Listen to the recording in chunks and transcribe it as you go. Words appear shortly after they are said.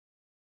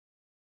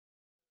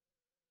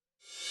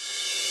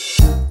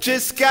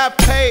Just got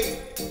paid,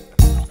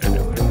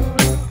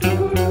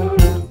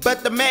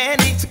 but the man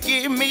needs to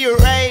give me a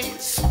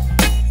raise.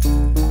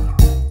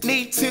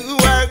 Need to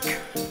work,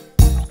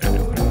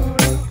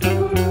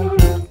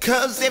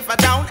 cause if I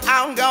don't,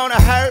 I'm gonna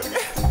hurt.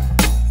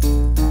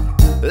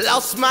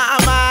 Lost my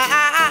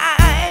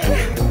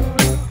mind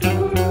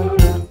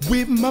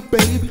with my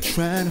baby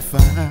trying to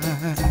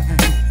find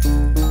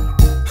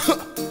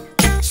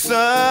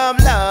some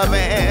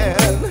loving.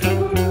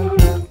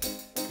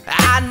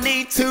 I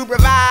need to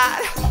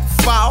provide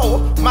for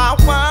my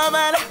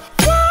woman,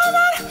 for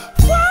my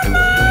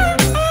woman,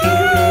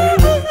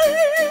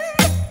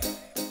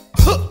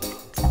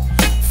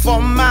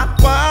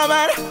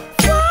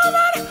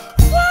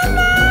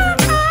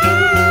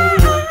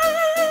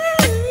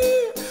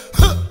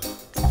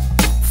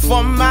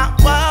 for my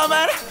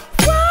woman,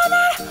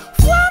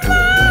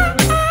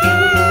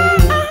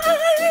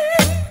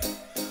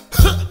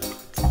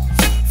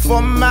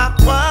 for my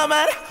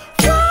woman.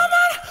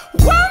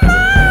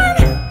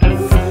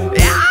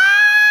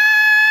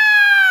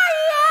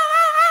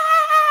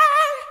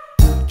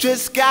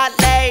 Just got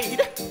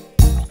laid.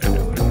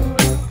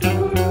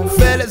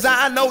 Fellas,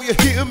 I know you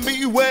hear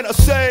me when I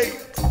say,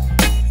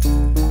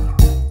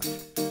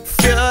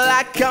 feel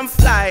like I'm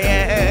flying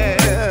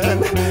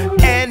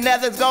and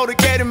nothing's gonna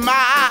get in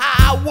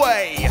my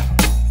way.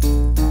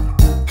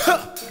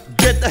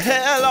 Get the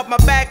hell off my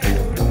back.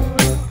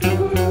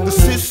 The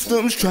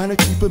system's trying to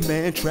keep a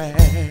man trapped.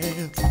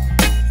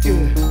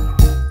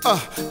 Yeah.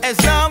 As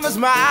long as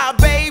my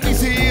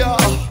baby's here,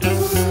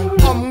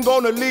 I'm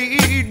gonna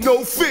lead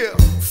no fear.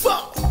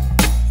 Fuck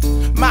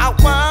my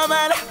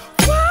woman,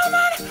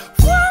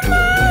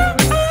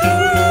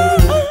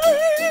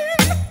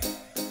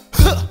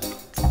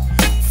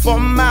 for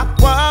my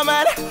woman.